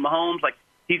 outplaying Mahomes, like,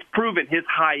 he's proven his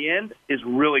high end is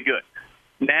really good.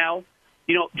 Now,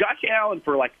 Josh Allen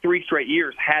for 3 straight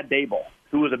years had Daboll,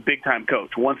 who was a big-time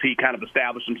coach. Once he kind of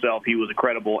established himself, he was a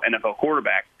credible NFL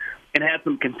quarterback and had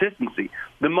some consistency.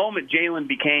 The moment Jalen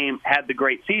had the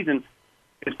great season,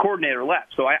 his coordinator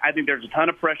left. So I think there's a ton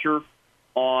of pressure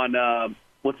on,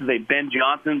 Ben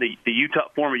Johnson, the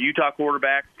former Utah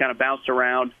quarterback, kind of bounced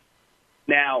around.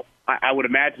 Now, I would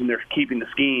imagine they're keeping the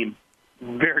scheme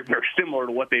very, very similar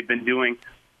to what they've been doing.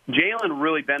 Jalen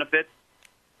really benefits,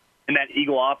 and that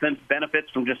Eagle offense benefits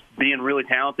from just being really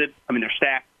talented. I mean, they're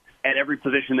stacked at every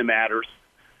position that matters.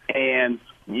 And,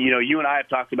 you and I have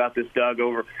talked about this, Doug,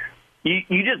 you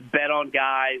just bet on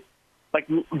guys. Like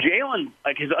Jalen,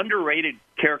 his underrated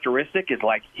characteristic is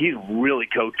he's really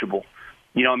coachable.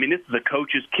 This is a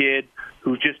coach's kid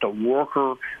who's just a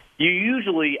worker. You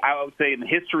usually, I would say, in the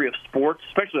history of sports,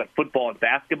 especially like football and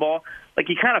basketball,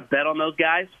 you kind of bet on those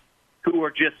guys who are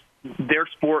just their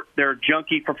sport. They're a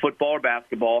junkie for football or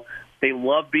basketball. They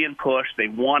love being pushed. They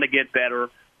want to get better.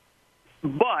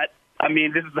 But,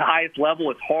 this is the highest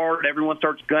level. It's hard. Everyone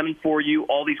starts gunning for you.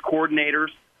 All these coordinators,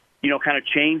 kind of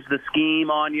change the scheme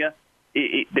on you.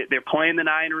 They're playing the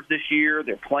Niners this year.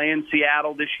 They're playing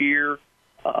Seattle this year.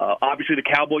 Obviously, the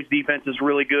Cowboys' defense is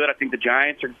really good. I think the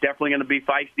Giants are definitely going to be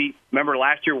feisty. Remember,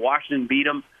 last year, Washington beat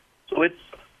them. So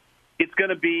it's going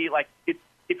to be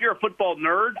if you're a football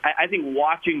nerd, I think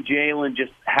watching Jalen,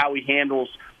 just how he handles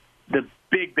the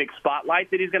big, big spotlight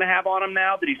that he's going to have on him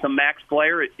now, that he's a max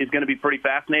player, is going to be pretty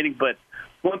fascinating. But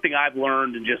one thing I've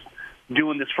learned in just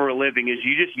doing this for a living is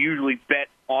you just usually bet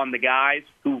on the guys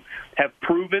who have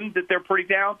proven that they're pretty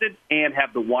talented and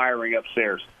have the wiring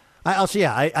upstairs. I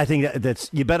think that's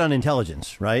you bet on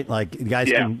intelligence, right? Like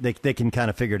guys they can kind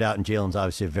of figure it out, and Jalen's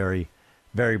obviously a very,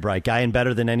 very bright guy and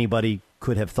better than anybody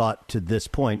could have thought to this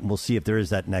point. We'll see if there is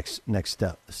that next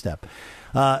step.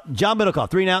 John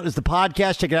Middlecoff, 3 and Out is the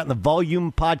podcast. Check it out in the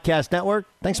Volume Podcast Network.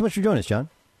 Thanks so much for joining us, John.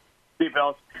 See you,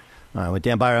 fellas. All right, with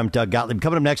Dan Beyer, I'm Doug Gottlieb.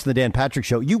 Coming up next on the Dan Patrick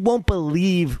Show, you won't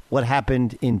believe what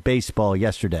happened in baseball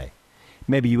yesterday.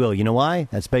 Maybe you will. You know why?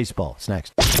 That's baseball. It's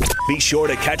next. Be sure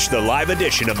to catch the live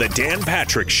edition of the Dan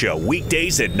Patrick Show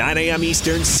weekdays at 9 a.m.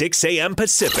 Eastern, 6 a.m.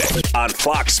 Pacific on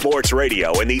Fox Sports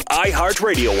Radio and the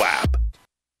iHeartRadio app.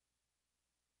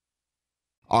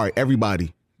 All right,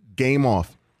 everybody, game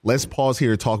off. Let's pause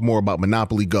here to talk more about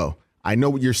Monopoly Go. I know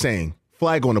what you're saying.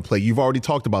 Flag on the play. You've already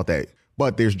talked about that.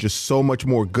 But there's just so much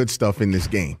more good stuff in this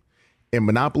game. In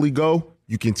Monopoly Go,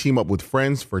 you can team up with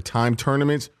friends for time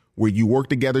tournaments where you work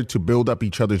together to build up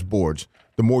each other's boards.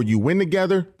 The more you win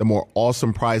together, the more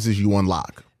awesome prizes you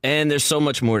unlock. And there's so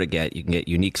much more to get. You can get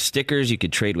unique stickers. You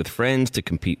could trade with friends to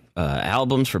compete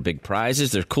albums for big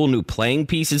prizes. There's cool new playing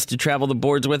pieces to travel the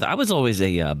boards with. I was always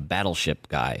a battleship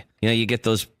guy. You know, you get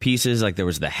those pieces, like there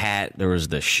was the hat, there was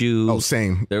the shoe. Oh,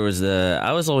 same. There was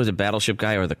I was always a Battleship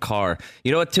guy, or the car.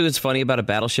 You know what, too, is funny about a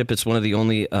Battleship? It's one of the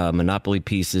only Monopoly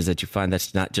pieces that you find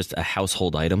that's not just a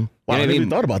household item. Wow, You know I what never even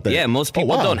thought about that. Yeah, most people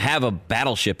wow. don't have a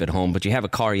Battleship at home, but you have a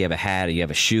car, you have a hat, you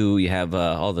have a shoe, you have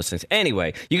all those things.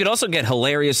 Anyway, you could also get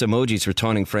hilarious emojis for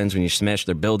taunting friends when you smash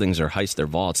their buildings or heist their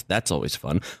vaults. That's always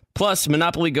fun. Plus,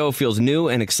 Monopoly Go feels new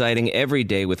and exciting every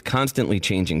day with constantly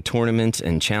changing tournaments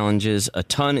and challenges. A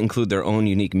ton include their own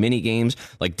unique mini games,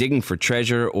 like digging for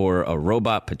treasure or a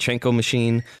robot Pachinko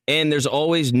machine. And there's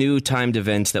always new timed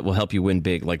events that will help you win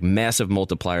big, like massive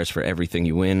multipliers for everything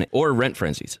you win, or rent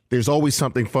frenzies. There's always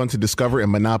something fun to discover in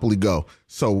Monopoly Go.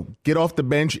 So get off the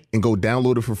bench and go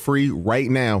download it for free right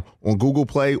now on Google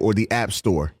Play or the App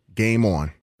Store. Game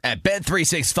on. At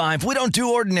Bet365, we don't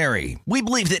do ordinary. We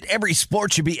believe that every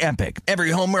sport should be epic.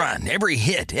 Every home run, every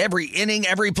hit, every inning,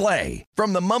 every play.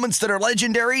 From the moments that are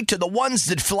legendary to the ones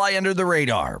that fly under the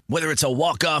radar. Whether it's a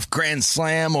walk-off grand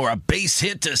slam or a base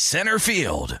hit to center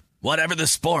field. Whatever the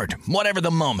sport, whatever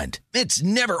the moment, it's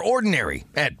never ordinary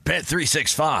at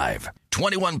Bet365.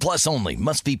 21 plus only.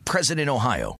 Must be present in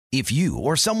Ohio. If you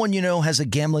or someone you know has a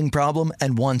gambling problem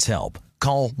and wants help,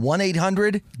 call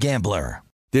 1-800-GAMBLER.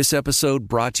 This episode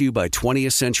brought to you by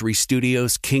 20th Century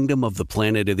Studios' Kingdom of the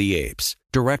Planet of the Apes.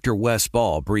 Director Wes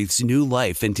Ball breathes new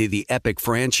life into the epic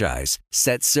franchise,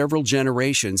 set several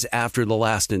generations after the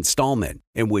last installment,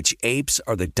 in which apes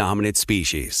are the dominant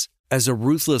species. As a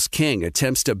ruthless king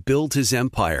attempts to build his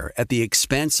empire at the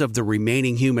expense of the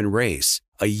remaining human race,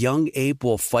 a young ape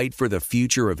will fight for the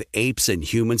future of apes and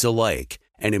humans alike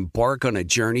and embark on a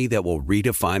journey that will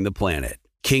redefine the planet.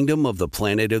 Kingdom of the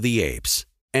Planet of the Apes.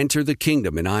 Enter the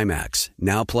kingdom in IMAX,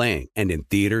 now playing and in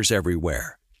theaters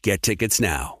everywhere. Get tickets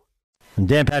now.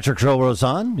 Dan Patrick Show rolls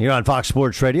on. You're on Fox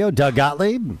Sports Radio. Doug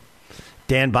Gottlieb,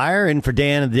 Dan Beyer, in for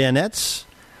Dan and the Danettes.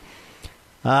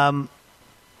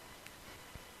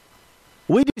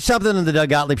 We do something on the Doug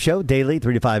Gottlieb Show daily,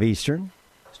 3 to 5 Eastern,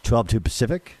 12 to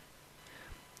Pacific.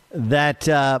 That,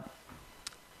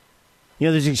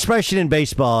 there's an expression in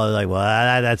baseball like, well,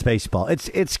 that's baseball.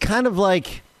 It's kind of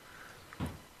like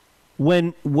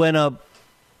when a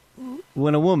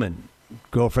woman,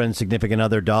 girlfriend, significant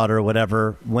other, daughter,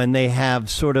 whatever, when they have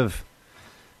sort of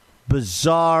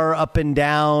bizarre up and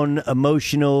down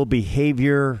emotional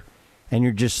behavior, and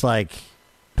you're just like,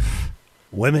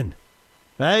 women,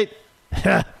 right?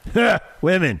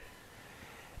 Women.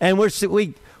 And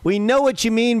we know what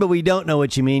you mean, but we don't know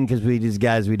what you mean because these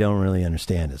guys, we don't really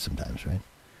understand it sometimes, right?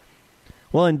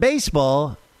 Well, in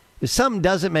baseball, if something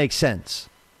doesn't make sense,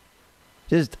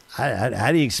 just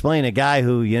how do you explain a guy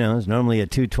who, is normally a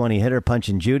 220 hitter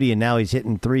punching Judy and now he's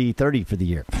hitting 330 for the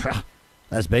year?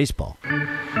 That's baseball.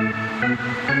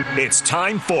 It's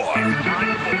time for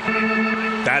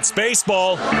That's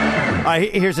Baseball. All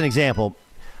right, here's an example.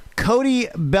 Cody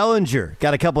Bellinger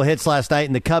got a couple hits last night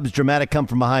in the Cubs' dramatic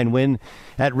come-from-behind win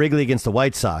at Wrigley against the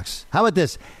White Sox. How about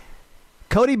this?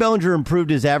 Cody Bellinger improved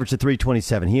his average to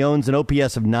 327. He owns an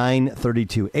OPS of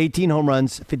 932, 18 home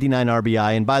runs, 59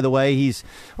 RBI. And by the way, he's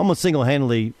almost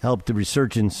single-handedly led to the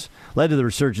resurgence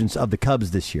of the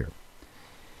Cubs this year.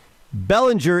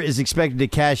 Bellinger is expected to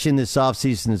cash in this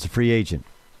offseason as a free agent.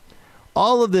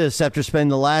 All of this after spending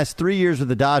the last 3 years with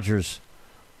the Dodgers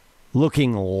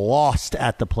looking lost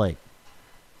at the plate.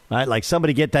 Right? Like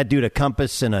somebody get that dude a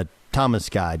compass and a Thomas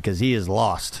guide because he is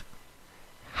lost.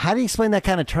 How do you explain that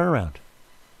kind of turnaround?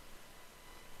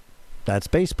 That's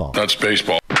baseball. That's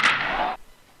baseball.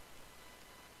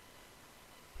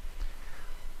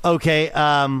 Okay,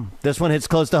 this one hits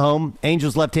close to home.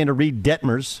 Angels left-hander Reed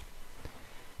Detmers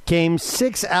came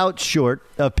 6 outs short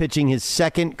of pitching his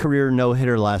second career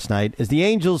no-hitter last night as the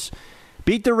Angels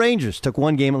beat the Rangers, took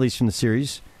one game at least from the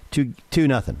series,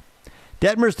 2-0.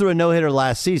 Detmers threw a no-hitter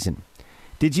last season.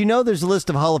 Did you know there's a list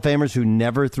of Hall of Famers who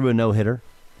never threw a no-hitter?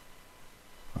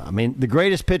 I mean, the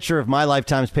greatest pitcher of my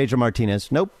lifetime is Pedro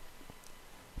Martinez. Nope.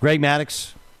 Greg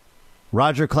Maddux,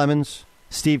 Roger Clemens,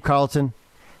 Steve Carlton.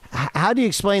 How do you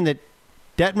explain that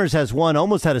Detmers has one,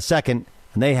 almost had a second,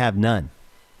 and they have none?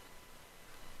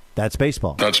 That's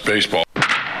baseball. That's baseball.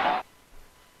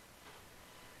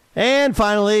 And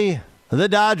finally, the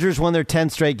Dodgers won their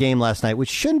 10th straight game last night, which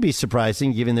shouldn't be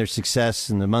surprising given their success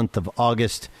in the month of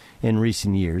August in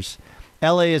recent years.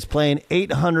 LA is playing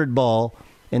 800 ball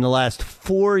in the last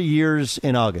 4 years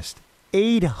in August.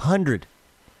 800.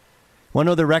 Want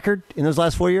to know the record in those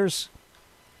last 4 years?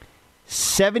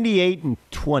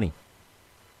 78-20.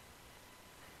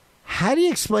 How do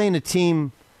you explain a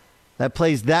team that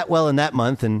plays that well in that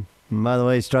month and, by the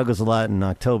way, struggles a lot in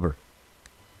October?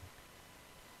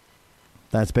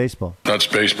 That's baseball. That's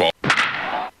baseball.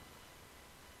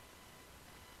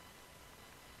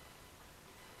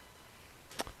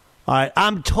 All right.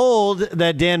 I'm told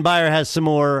that Dan Beyer has some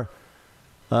more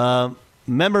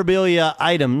memorabilia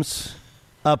items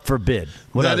up for bid.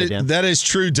 What are they, Dan? That is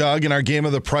true, Doug, and our game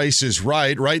of the price is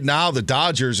right. Right now, the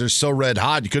Dodgers are so red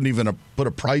hot, you couldn't even put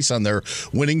a price on their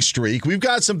winning streak. We've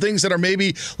got some things that are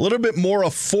maybe a little bit more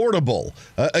affordable.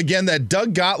 Again, that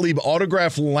Doug Gottlieb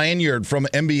autographed lanyard from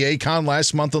NBA Con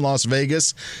last month in Las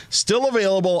Vegas, still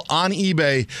available on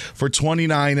eBay for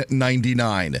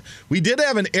 $29.99. We did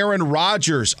have an Aaron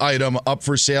Rodgers item up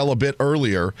for sale a bit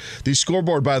earlier. The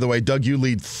scoreboard, by the way, Doug, you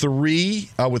lead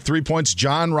with 3 points.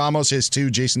 John Ramos has 2.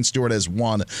 Jason Stewart has 1.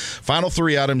 Final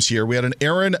 3 items here. We had an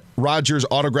Aaron Rodgers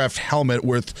autographed helmet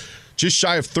worth just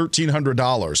shy of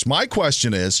 $1,300. My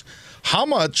question is, how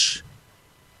much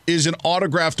is an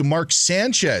autographed Mark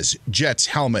Sanchez Jets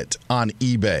helmet on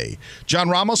eBay? John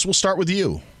Ramos, we'll start with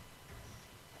you.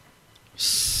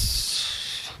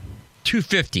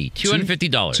 $250.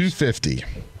 $250.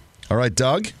 All right,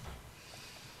 Doug?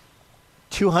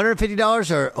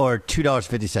 $250 or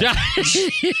 $2.50?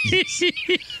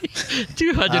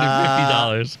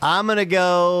 $250. I'm going to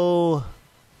go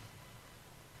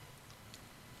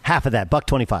half of that,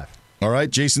 $1.25. All right,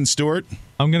 Jason Stewart?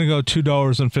 I'm going to go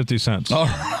 $2.50. All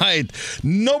right.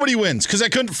 Nobody wins because I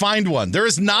couldn't find one. There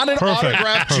is not an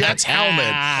autographed Jets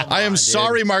helmet. I am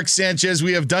sorry, Mark Sanchez.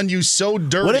 We have done you so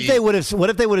dirty. What if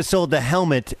they would have sold the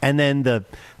helmet and then the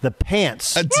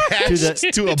pants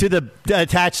attached to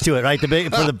it, right?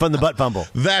 From the butt fumble.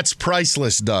 That's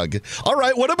priceless, Doug. All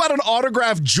right. What about an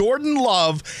autographed Jordan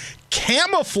Love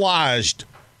camouflaged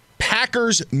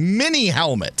Packers mini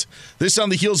helmet? This on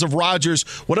the heels of Rodgers.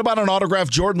 What about an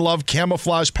autographed Jordan Love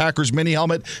camouflage Packers mini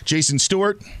helmet? Jason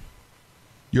Stewart,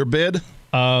 your bid?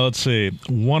 Let's see.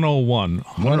 $101.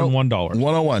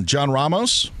 $101. John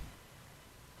Ramos?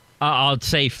 I'll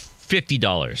say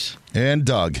 $50. And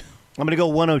Doug? I'm going to go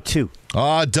 102.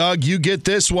 Doug, you get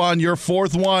this one. Your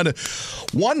fourth one.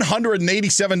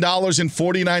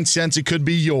 $187.49. It could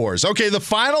be yours. Okay, the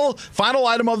final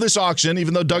item of this auction,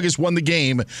 even though Doug has won the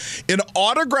game, an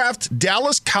autographed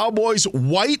Dallas Cowboys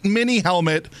white mini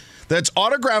helmet that's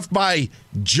autographed by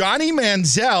Johnny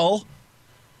Manziel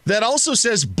that also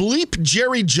says Bleep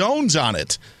Jerry Jones on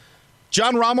it.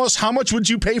 John Ramos, how much would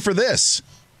you pay for this?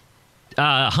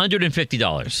 $150.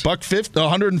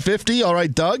 $150. All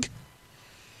right, Doug?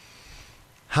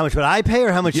 How much would I pay,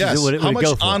 or how much would it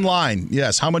go for? Online?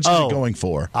 Yes. How much is it going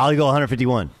for? I'll go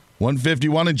 151.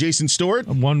 151 and Jason Stewart?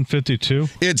 152.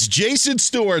 It's Jason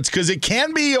Stewart's because it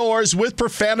can be yours with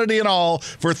profanity and all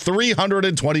for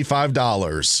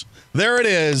 $325. There it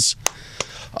is.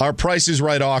 Our Price is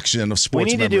Right auction of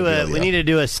sports memorabilia. We need to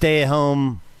do a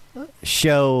stay-at-home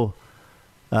show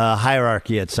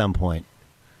hierarchy at some point,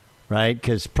 right?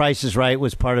 Because Price is Right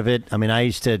was part of it. I mean,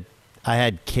 I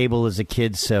had cable as a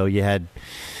kid, so you had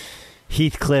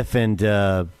Heathcliff and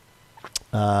You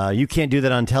Can't Do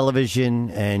That on Television,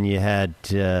 and you had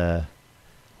what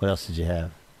else did you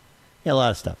have? Yeah, a lot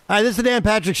of stuff. All right, this is the Dan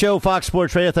Patrick Show, Fox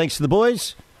Sports Radio. Thanks to the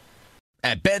boys.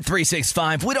 At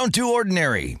Bet365, we don't do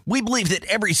ordinary. We believe that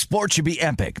every sport should be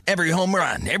epic. Every home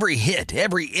run, every hit,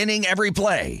 every inning, every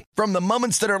play. From the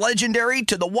moments that are legendary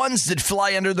to the ones that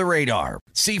fly under the radar.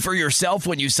 See for yourself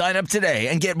when you sign up today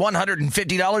and get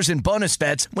 $150 in bonus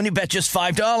bets when you bet just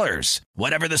 $5.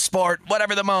 Whatever the sport,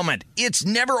 whatever the moment, it's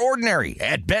never ordinary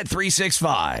at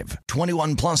Bet365.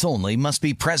 21 plus only. Must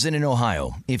be present in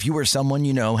Ohio. If you or someone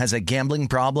you know has a gambling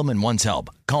problem and wants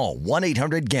help, call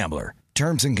 1-800-GAMBLER.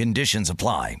 Terms and conditions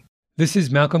apply. This is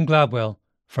Malcolm Gladwell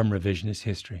from Revisionist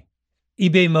History.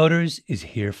 eBay Motors is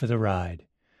here for the ride.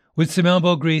 With some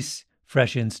elbow grease,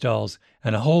 fresh installs,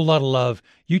 and a whole lot of love,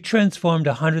 you transformed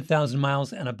 100,000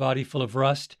 miles and a body full of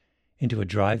rust into a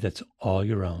drive that's all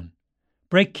your own.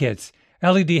 Brake kits,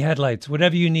 LED headlights,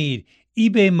 whatever you need,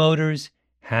 eBay Motors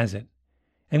has it.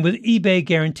 And with eBay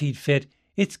Guaranteed Fit,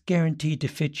 it's guaranteed to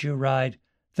fit your ride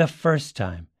the first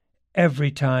time, every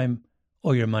time,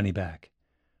 or your money back.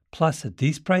 Plus, at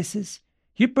these prices,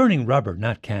 you're burning rubber,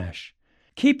 not cash.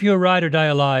 Keep your ride or die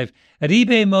alive at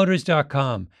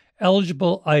ebaymotors.com.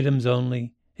 Eligible items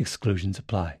only. Exclusions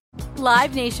apply.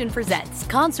 Live Nation presents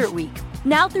Concert Week.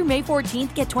 Now through May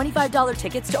 14th, get $25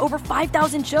 tickets to over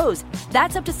 5,000 shows.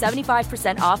 That's up to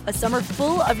 75% off a summer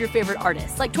full of your favorite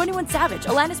artists like 21 Savage,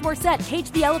 Alanis Morissette,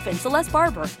 Cage the Elephant, Celeste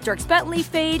Barber, Dierks Bentley,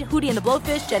 Fade, Hootie and the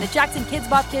Blowfish, Janet Jackson, Kids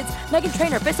Bop Kids, Meghan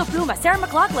Trainor, Bissell Pluma, Sarah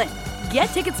McLachlan. Get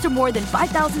tickets to more than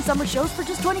 5,000 summer shows for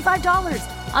just $25.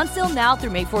 Until now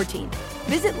through May 14th.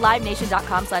 Visit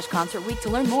LiveNation.com/Concert Week to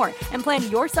learn more and plan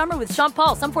your summer with Sean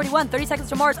Paul, Sum 41, 30 Seconds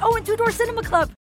to Mars, and Two Door Cinema Club.